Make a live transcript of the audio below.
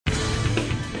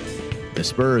The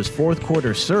Spurs'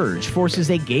 fourth-quarter surge forces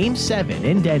a Game 7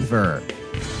 in Denver.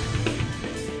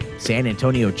 San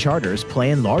Antonio charters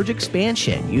plan large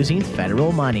expansion using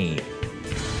federal money.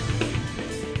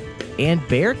 And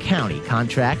Bexar County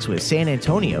contracts with San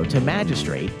Antonio to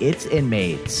magistrate its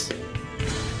inmates.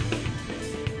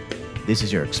 This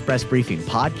is your Express Briefing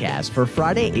podcast for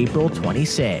Friday, April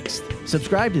 26th.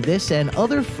 Subscribe to this and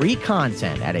other free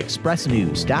content at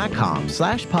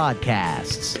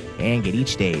expressnews.com/podcasts. And get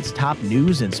each day's top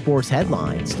news and sports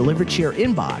headlines delivered to your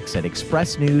inbox at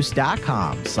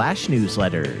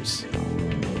expressnews.com/newsletters.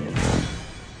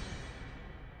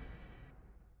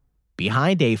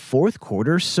 Behind a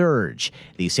fourth-quarter surge,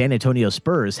 the San Antonio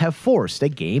Spurs have forced a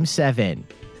Game 7.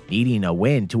 Needing a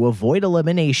win to avoid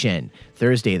elimination,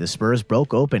 Thursday the Spurs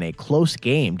broke open a close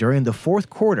game during the fourth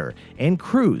quarter and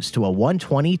cruised to a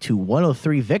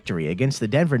 120-103 victory against the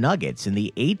Denver Nuggets in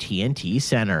the AT&T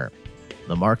Center.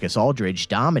 LaMarcus Aldridge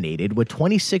dominated with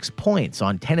 26 points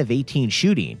on 10 of 18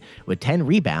 shooting, with 10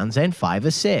 rebounds and 5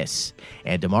 assists.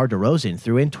 And DeMar DeRozan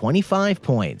threw in 25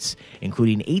 points,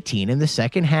 including 18 in the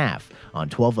second half, on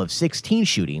 12 of 16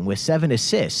 shooting with 7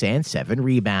 assists and 7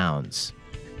 rebounds.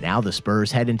 Now the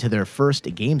Spurs head into their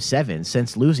first Game 7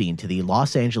 since losing to the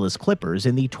Los Angeles Clippers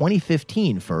in the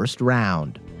 2015 first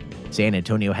round. San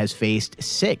Antonio has faced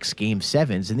 6 Game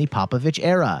 7s in the Popovich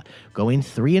era, going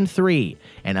 3-3,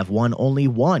 and have won only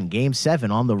one Game 7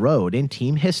 on the road in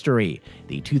team history,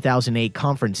 the 2008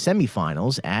 conference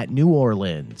semifinals at New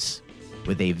Orleans.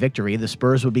 With a victory, the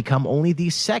Spurs would become only the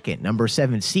second number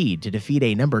 7 seed to defeat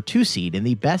a number 2 seed in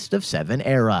the best-of-7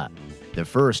 era. The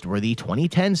first were the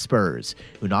 2010 Spurs,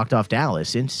 who knocked off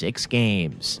Dallas in 6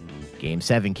 games. Game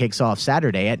 7 kicks off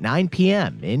Saturday at 9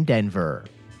 p.m. in Denver.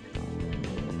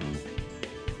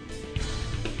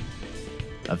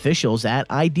 Officials at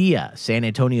IDEA, San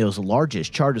Antonio's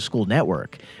largest charter school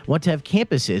network, want to have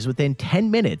campuses within 10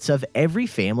 minutes of every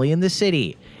family in the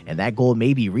city, and that goal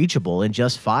may be reachable in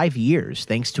just 5 years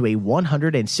thanks to a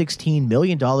 $116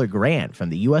 million grant from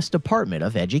the U.S. Department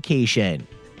of Education.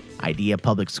 IDEA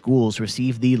Public Schools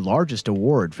received the largest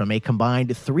award from a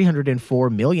combined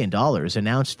 $304 million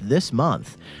announced this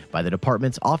month by the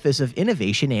department's Office of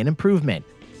Innovation and Improvement,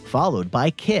 followed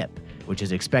by KIPP, which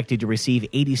is expected to receive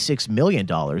 $86 million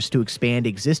to expand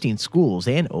existing schools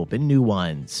and open new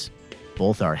ones.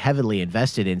 Both are heavily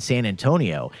invested in San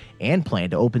Antonio and plan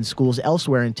to open schools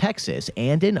elsewhere in Texas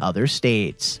and in other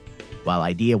states. While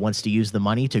IDEA wants to use the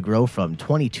money to grow from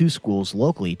 22 schools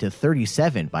locally to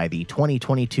 37 by the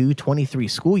 2022-23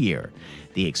 school year,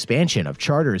 the expansion of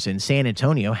charters in San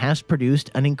Antonio has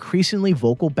produced an increasingly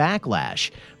vocal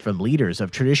backlash from leaders of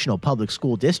traditional public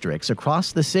school districts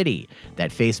across the city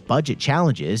that face budget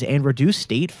challenges and reduced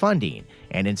state funding,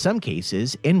 and in some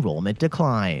cases, enrollment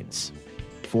declines.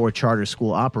 4 charter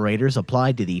school operators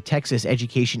applied to the Texas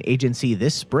Education Agency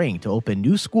this spring to open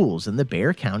new schools in the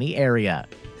Bexar County area.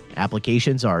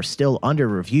 Applications are still under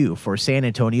review for San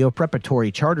Antonio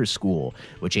Preparatory Charter School,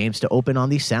 which aims to open on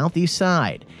the southeast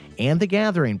side, and The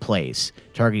Gathering Place,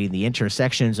 targeting the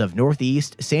intersections of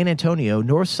Northeast, San Antonio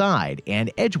North Side, and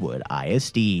Edgewood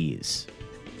ISDs.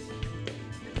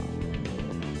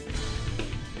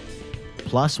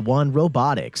 Plus One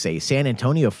Robotics, a San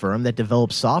Antonio firm that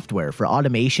develops software for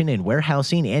automation in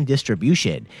warehousing and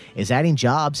distribution, is adding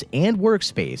jobs and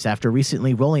workspace after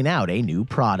recently rolling out a new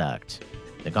product.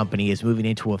 The company is moving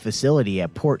into a facility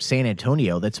at Port San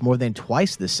Antonio that's more than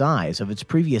twice the size of its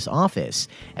previous office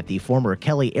at the former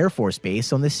Kelly Air Force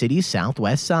Base on the city's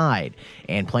southwest side,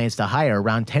 and plans to hire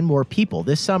around 10 more people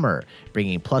this summer,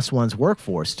 bringing Plus One's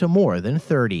workforce to more than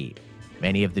 30.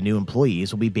 Many of the new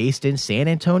employees will be based in San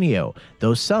Antonio,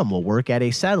 though some will work at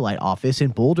a satellite office in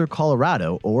Boulder,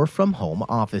 Colorado, or from home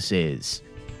offices.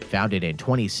 Founded in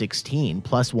 2016,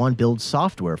 Plus One builds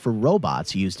software for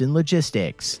robots used in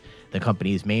logistics. The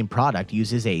company's main product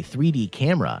uses a 3D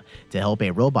camera to help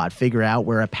a robot figure out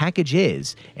where a package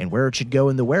is and where it should go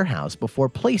in the warehouse before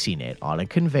placing it on a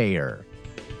conveyor.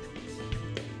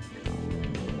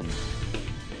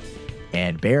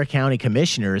 And Bexar County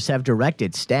commissioners have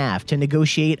directed staff to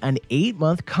negotiate an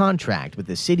 8-month contract with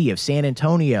the city of San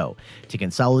Antonio to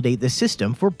consolidate the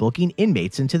system for booking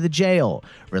inmates into the jail,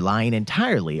 relying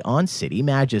entirely on city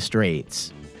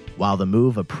magistrates. While the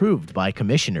move approved by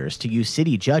commissioners to use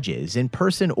city judges in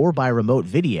person or by remote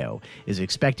video is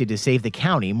expected to save the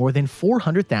county more than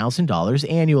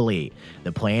 $400,000 annually,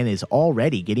 the plan is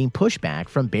already getting pushback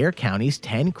from Bexar County's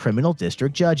 10 criminal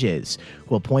district judges,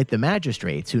 who appoint the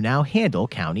magistrates who now handle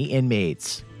county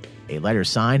inmates. A letter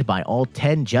signed by all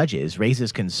 10 judges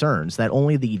raises concerns that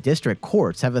only the district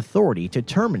courts have authority to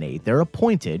terminate their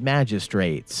appointed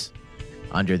magistrates.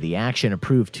 Under the action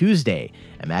approved Tuesday,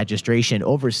 a magistration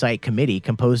oversight committee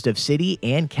composed of city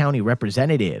and county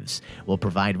representatives will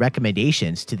provide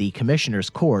recommendations to the Commissioner's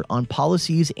Court on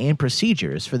policies and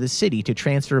procedures for the city to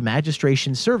transfer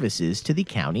magistration services to the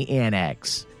county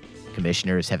annex.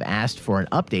 Commissioners have asked for an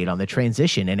update on the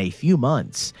transition in a few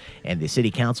months, and the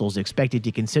City Council is expected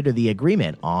to consider the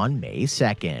agreement on May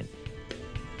 2nd.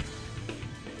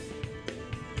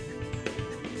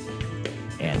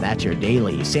 And that's your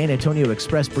daily San Antonio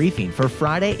Express briefing for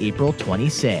Friday, April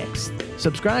 26th.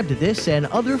 Subscribe to this and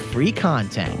other free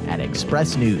content at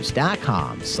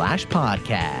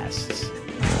expressnews.com/podcasts.